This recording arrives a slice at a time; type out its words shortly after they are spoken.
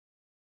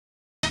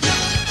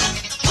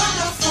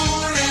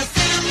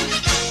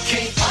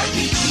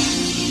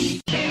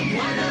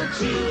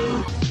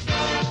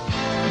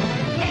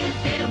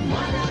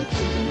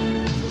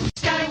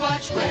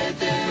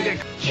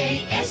music.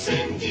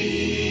 KSND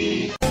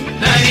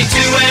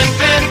 92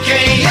 FM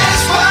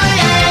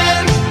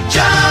KSYN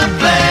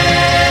Joplin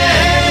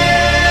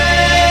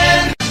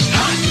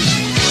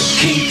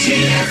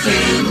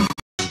KTFM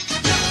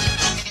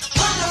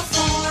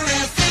 104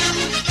 FM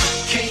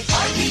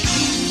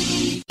KRDE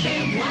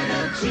FM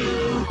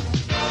 102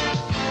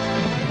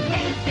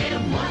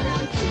 FM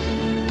 102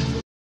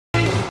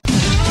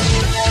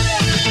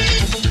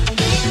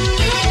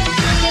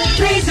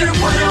 Laser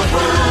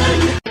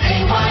 101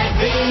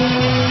 AYB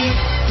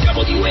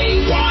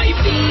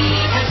WAYB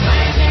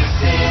Atlantic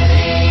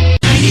City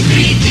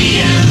 93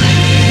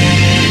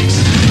 DLX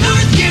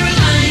North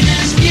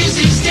Carolina's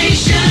music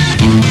station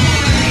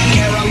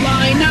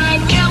Carolina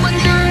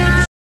calendar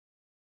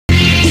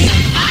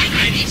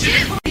I-92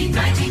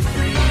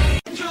 93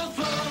 Central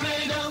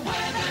Florida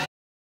weather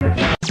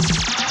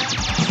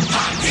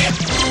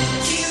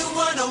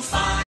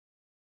Q105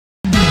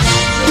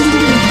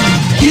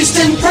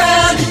 Houston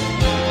proud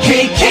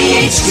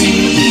KKHT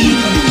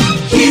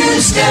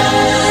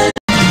Houston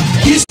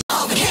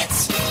all the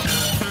hits,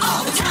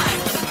 all the time.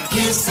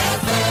 Kiss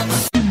FM.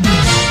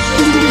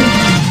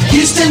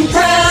 Houston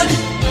proud.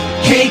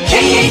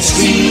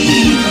 KKHT.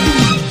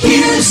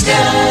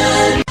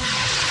 Houston.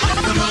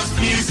 The most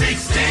music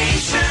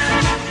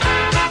station.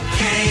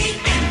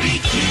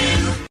 KNBQ.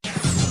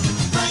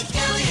 Mike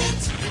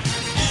Elliott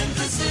and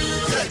the Zoo.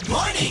 Good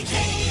morning,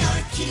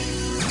 KRQ.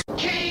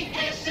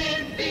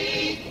 KSNB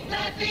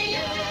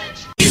Lafayette.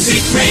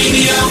 Music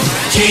Radio.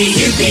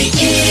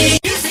 KUBE.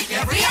 Music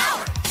every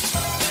hour.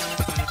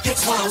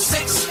 Hits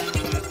 106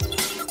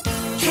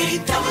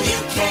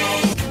 KWK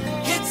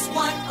Hits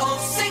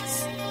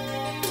 106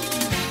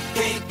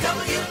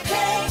 KWK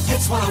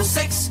Hits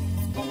 106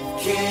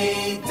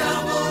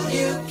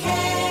 KWK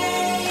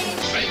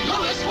St.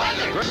 Louis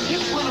weather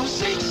Hits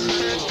 106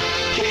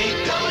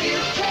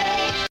 KWK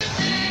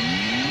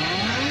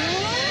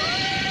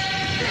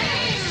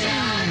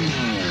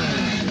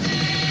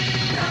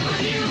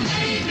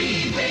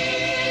WABB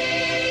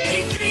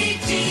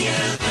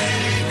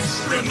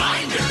 3TLX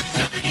Reminder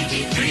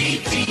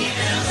 93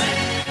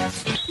 DLX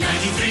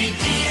 93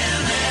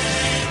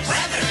 DLX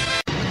Weather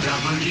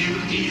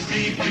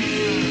WECB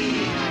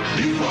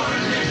New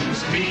Orleans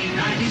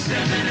B97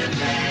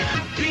 FM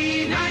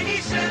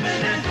B97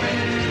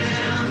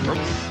 FM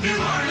New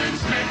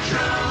Orleans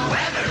Metro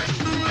Weather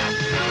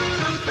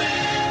The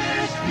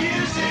best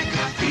music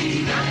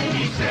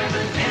B97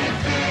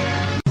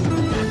 FM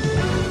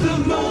The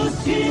most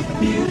hit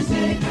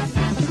music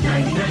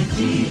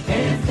 99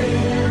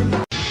 FM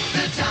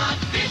The top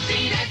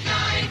 15 at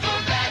 9 for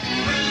Baton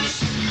Rouge.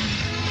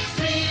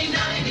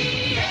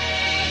 398.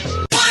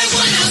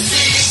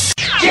 Y106.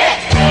 Get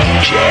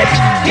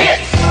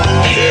hits.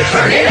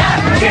 Turn it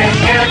up. Get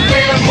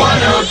FM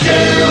 102.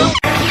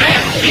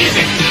 Best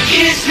music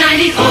is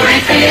 94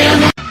 FM.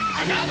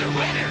 Another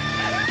winner.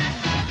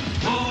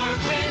 Four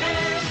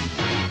winners.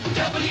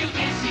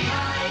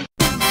 WNCI.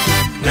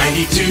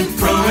 92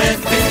 Pro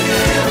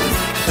FM.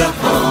 The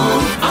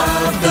home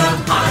of the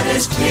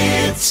hottest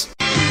hits.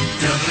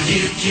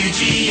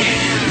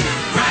 WQGN,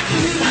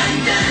 Rocky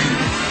London,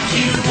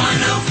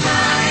 Q105,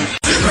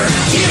 Super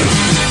Q,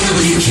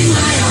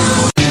 WQIO.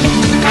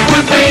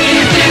 We're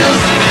paying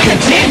bills,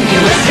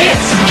 continuous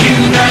hits,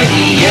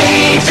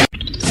 Q98.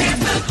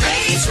 Tampa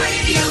Bay's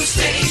radio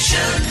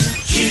station,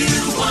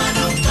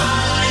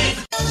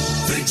 Q105.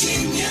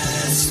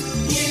 Virginia's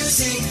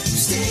music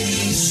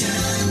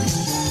station,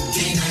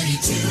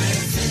 K92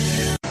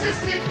 FM.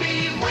 Mississippi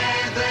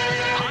weather,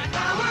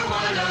 Power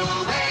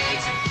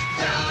 108.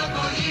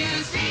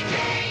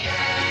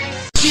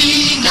 WCKX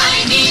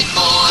G94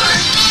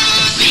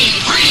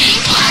 C3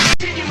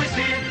 Continuous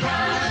hit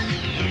run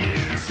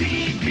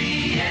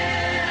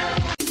CPL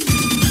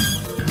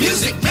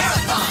Music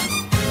Marathon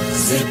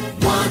Zip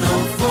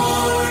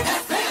 104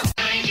 FM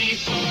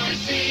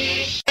 94C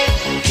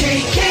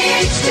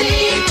KKHT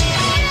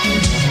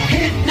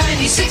Hit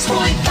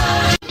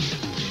 96.5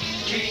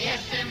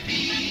 KSMB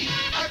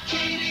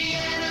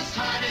Arcadiana's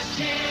hottest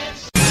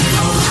hits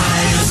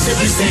Ohio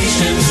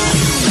Superstation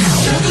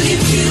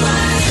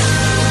WQIO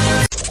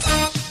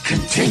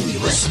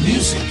Continuous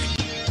music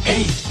 8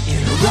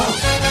 in a row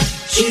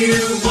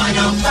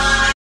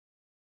Q105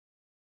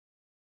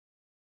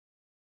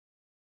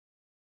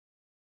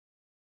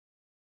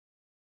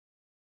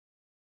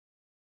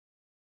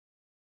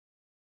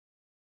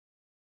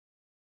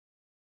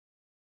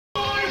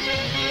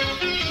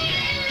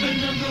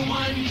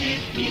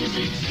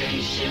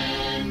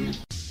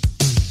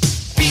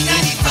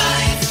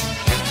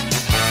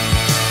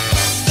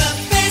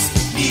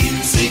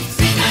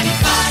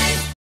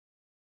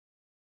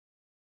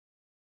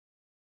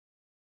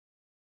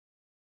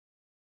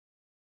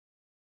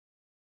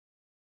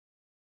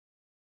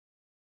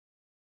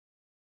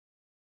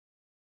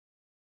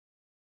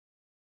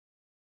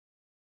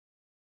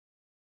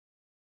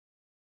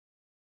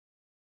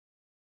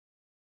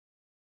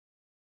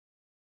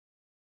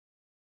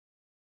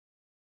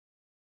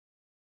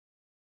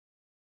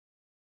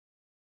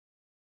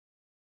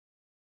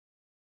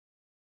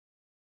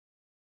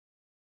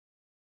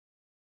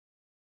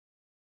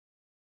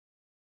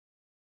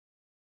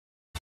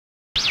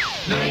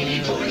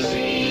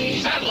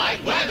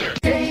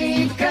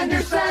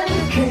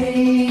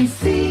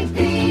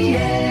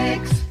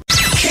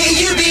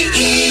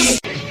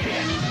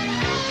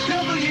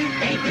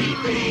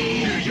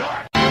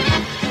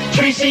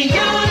 Tracy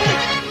Young,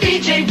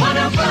 DJ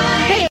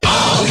 105.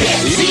 All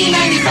hits,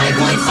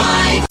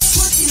 Z95.5.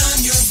 Putting on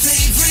your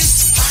favorite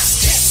hot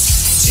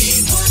hits,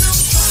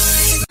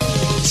 Z105.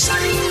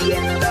 Sunny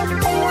in the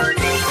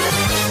morning.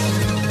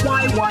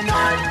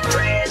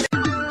 Y100.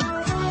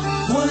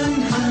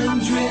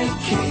 100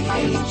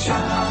 KHI.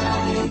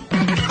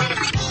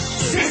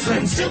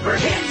 Sizzling super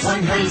hits.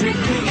 100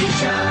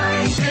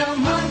 KHI. Still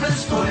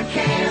Marva's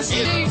forecast.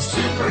 It ain't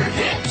super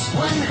hits.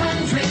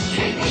 100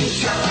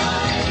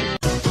 KHI.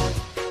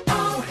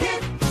 All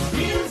hit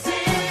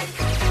music.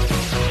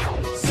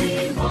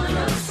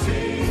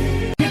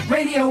 C106. Hit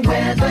radio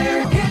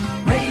weather. Hit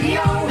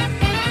radio.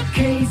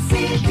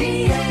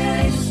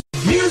 KCDS.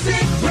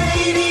 Music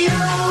radio.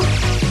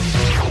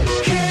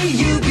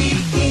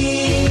 KUBE.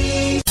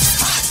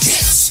 Hot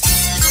hits.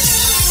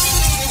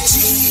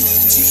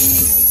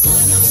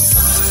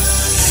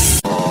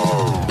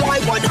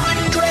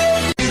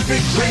 Y100.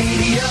 Music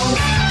radio.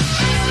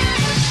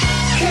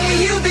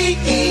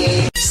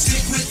 KUBE.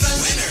 Stick with the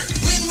winner.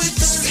 Win with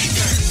the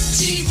speaker.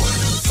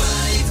 G105.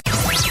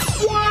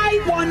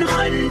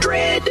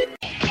 Y100.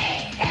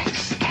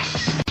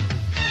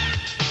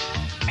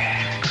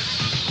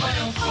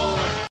 104.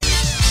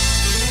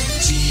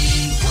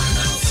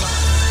 G105.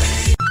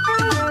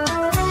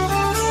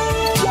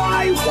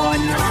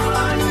 Y100.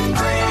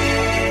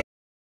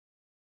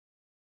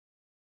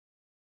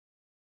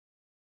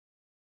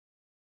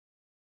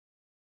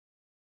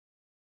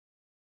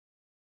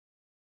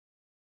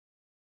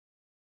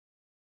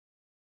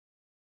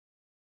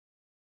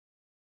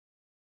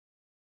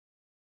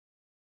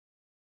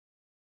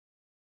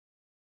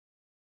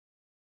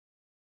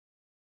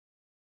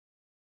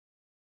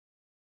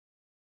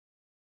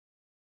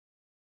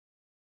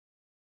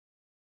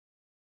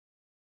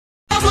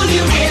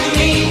 W hear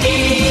me?